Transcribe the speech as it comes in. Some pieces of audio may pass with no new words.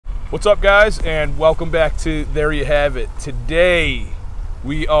What's up, guys, and welcome back to There You Have It. Today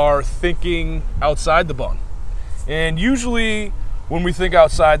we are thinking outside the bun, and usually when we think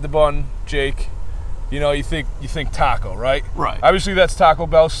outside the bun, Jake, you know, you think taco, right? Right. Obviously, that's Taco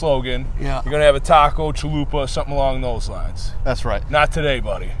Bell's slogan. Yeah. You're gonna have a taco, chalupa, something along those lines. That's right. Not today,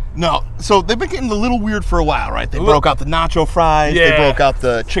 buddy. No. So they've been getting a little weird for a while, right? They broke out the nacho fries. Yeah. They broke out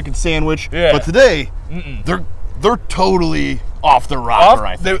the chicken sandwich. Yeah. But today, they're totally off the rocker,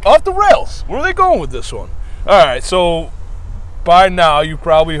 I think. They're off the rails. Where are they going with this one? All right, so by now you've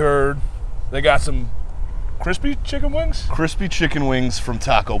probably heard they got some crispy chicken wings? Crispy chicken wings from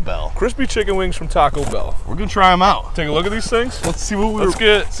Taco Bell. Crispy chicken wings from Taco Bell. We're going to try them out. Take a look at these things. Let's see what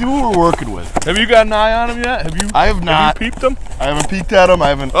see what we're working with. Have you got an eye on them yet? I have not. Have you peeped them? I haven't peeked at them. I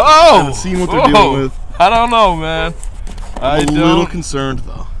haven't seen what they're dealing with. I don't know, man. I'm a little concerned,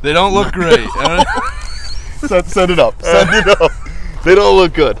 though. They don't look great. Set it up. Set it up. They don't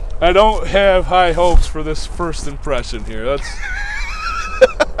look good. I don't have high hopes for this first impression here. Let's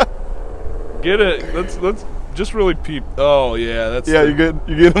get it. Let's just really peep. Oh yeah, that's you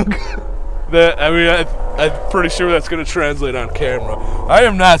get them. That, I mean, I'm pretty sure that's going to translate on camera. I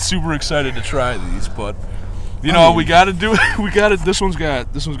am not super excited to try these, but you know, we got to do it. We got it. This one's got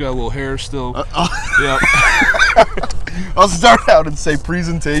a little hair still. Yeah. I'll start out and say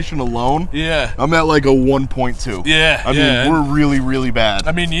presentation alone. Yeah. I'm at like a 1.2. Yeah. I mean, we're really, really bad.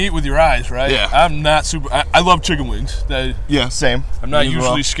 I mean, you eat with your eyes, right? Yeah. I'm not super. I love chicken wings. Yeah, same. I'm not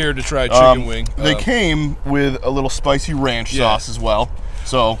usually scared to try a chicken wing. They came with a little spicy ranch sauce as well.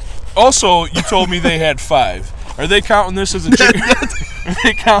 So. Also, you told me they had 5. Are they counting this as a chicken? Are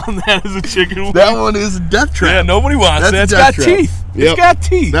they counting that as a chicken wing? That one is a death trap. Yeah, nobody wants that. It's got teeth. Yep. It's got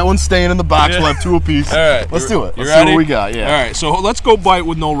teeth. That one's staying in the box. We'll have 2 apiece. All right. Let's do it. You Let's ready? see what we got. Yeah. All right. So let's go bite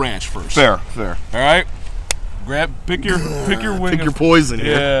with no ranch first. Fair. All right. Pick your wing. Pick your poison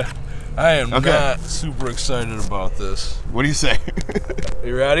here. Yeah. I am not super excited about this. What do you say?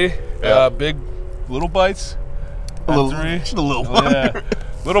 You ready? Yeah. Big, little bites. Three. Just a little one. Yeah.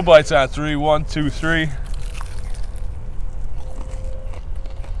 Little bites on 3. 1, 2, 3.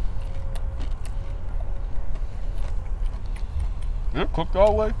 Yeah, cooked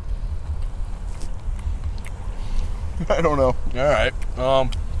all the way. I don't know. All right.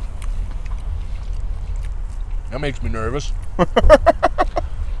 That makes me nervous. All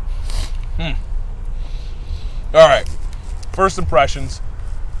right. First impressions.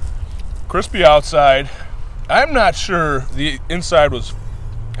 Crispy outside. I'm not sure the inside was.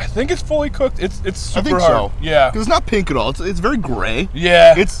 I think it's fully cooked. It's super hard. So. Yeah. Because it's not pink at all. It's very gray.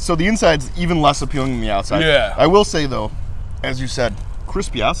 Yeah. So the inside's even less appealing than the outside. Yeah. I will say though, as you said,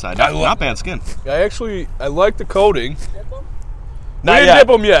 crispy outside. Not bad skin. I like the coating. Dip them? We didn't dip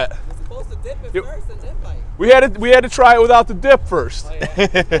them yet. You're supposed to dip it first and then bite. We had to try it without the dip first. Oh, yeah.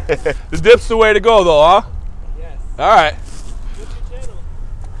 The dip's the way to go, though, huh? Yes. All right. YouTube channel.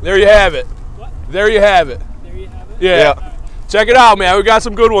 There you have it. What? There you have it. There you have it? Yeah. Right. Check it out, man. We got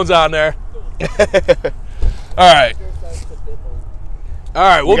some good ones on there. All right. All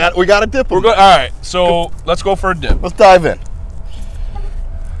right. We got to dip them. We're good. All right. So let's go for a dip. Let's dive in.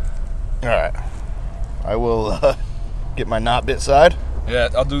 All right. I will get my not bit side. Yeah,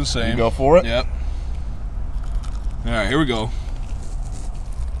 I'll do the same. You go for it. Yep. All right. Here we go.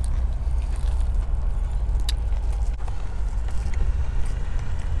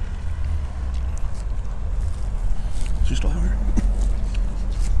 She's still here.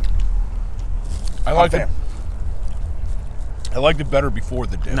 I liked it better before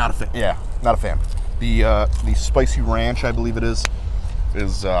the dip. Not a fan. Yeah, not a fan. The spicy ranch, I believe it is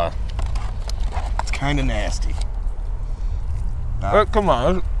it's kind of nasty. Come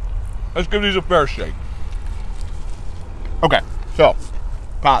on, let's give these a fair shake. Okay, so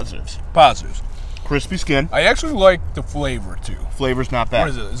positives. Crispy skin. I actually like the flavor too. Flavor's not bad. What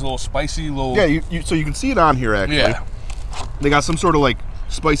is it? It's a little spicy, Yeah, so you can see it on here actually. Yeah. They got some sort of like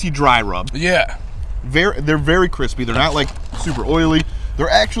spicy dry rub. Yeah. They're very crispy. They're not like super oily. They're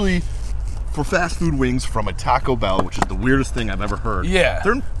actually for fast food wings from a Taco Bell, which is the weirdest thing I've ever heard. Yeah.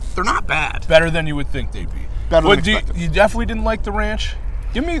 They're not bad. Better than you would think they'd be. Better than expected. You definitely didn't like the ranch?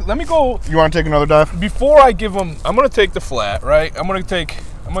 Let me go. You want to take another dive? Before I give them, I'm gonna take the flat, right? I'm gonna take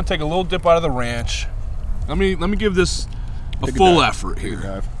a little dip out of the ranch. Let me give this a full effort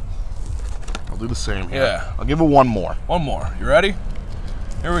here. I'll do the same here. Yeah. I'll give it one more. One more. You ready?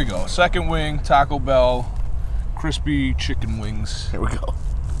 Here we go. Second wing, Taco Bell, crispy chicken wings. Here we go.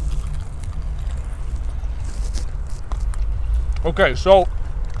 Okay, so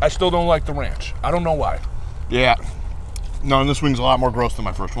I still don't like the ranch. I don't know why. Yeah. No, and this wing's a lot more gross than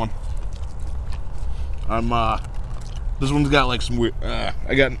my first one. I'm This one's got like some weird.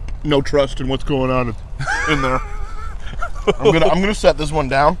 I got no trust in what's going on in there. I'm gonna set this one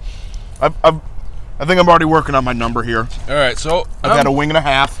down. I think I'm already working on my number here. All right, so I've had a wing and a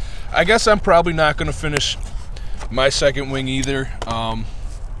half. I guess I'm probably not going to finish my second wing either. Yeah,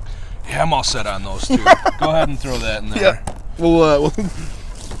 I'm all set on those two. Go ahead and throw that in there. Yeah, we'll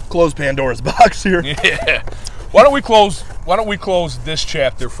close Pandora's box here. Yeah. Why don't we close this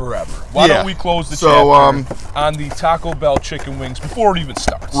chapter forever? Why don't we close the chapter on the Taco Bell chicken wings before it even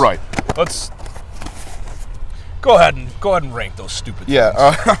starts? Right. Let's go ahead and rank those stupid things.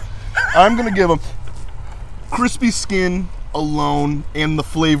 Yeah. I'm gonna give them crispy skin alone and the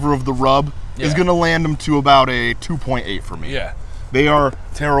flavor of the rub is gonna land them to about a 2.8 for me. Yeah. They are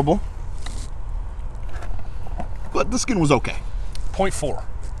terrible, but the skin was okay. 0.4.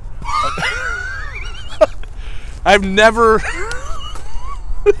 I've never.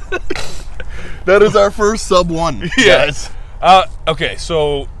 That is our first sub 1. Yes. Okay,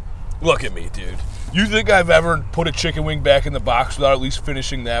 so look at me, dude. You think I've ever put a chicken wing back in the box without at least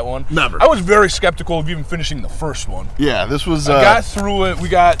finishing that one? Never. I was very skeptical of even finishing the first one. Yeah, this was. I got through it. We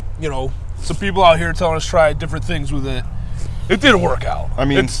got, some people out here telling us to try different things with it. It didn't work out. I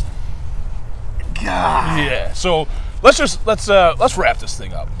mean, God. Yeah. So let's wrap this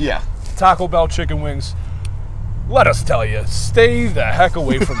thing up. Yeah. Taco Bell chicken wings. Let us tell you, stay the heck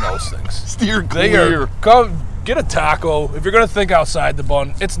away from those things. Steer clear. Come get a taco. If you're gonna think outside the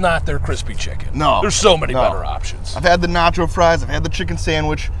bun, it's not their crispy chicken. No. There's so many better options. I've had the nacho fries. I've had the chicken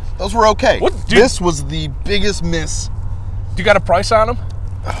sandwich. Those were okay. This was the biggest miss. Do you got a price on them?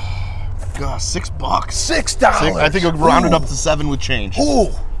 God, $6. $6. I think it rounded up to 7 with change. Ooh.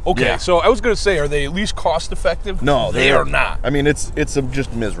 Okay, Yeah. so I was gonna say, are they at least cost effective? No, they are not. I mean, it's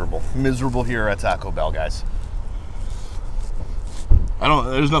just miserable. Miserable here at Taco Bell, guys.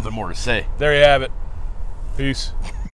 There's nothing more to say. There you have it. Peace.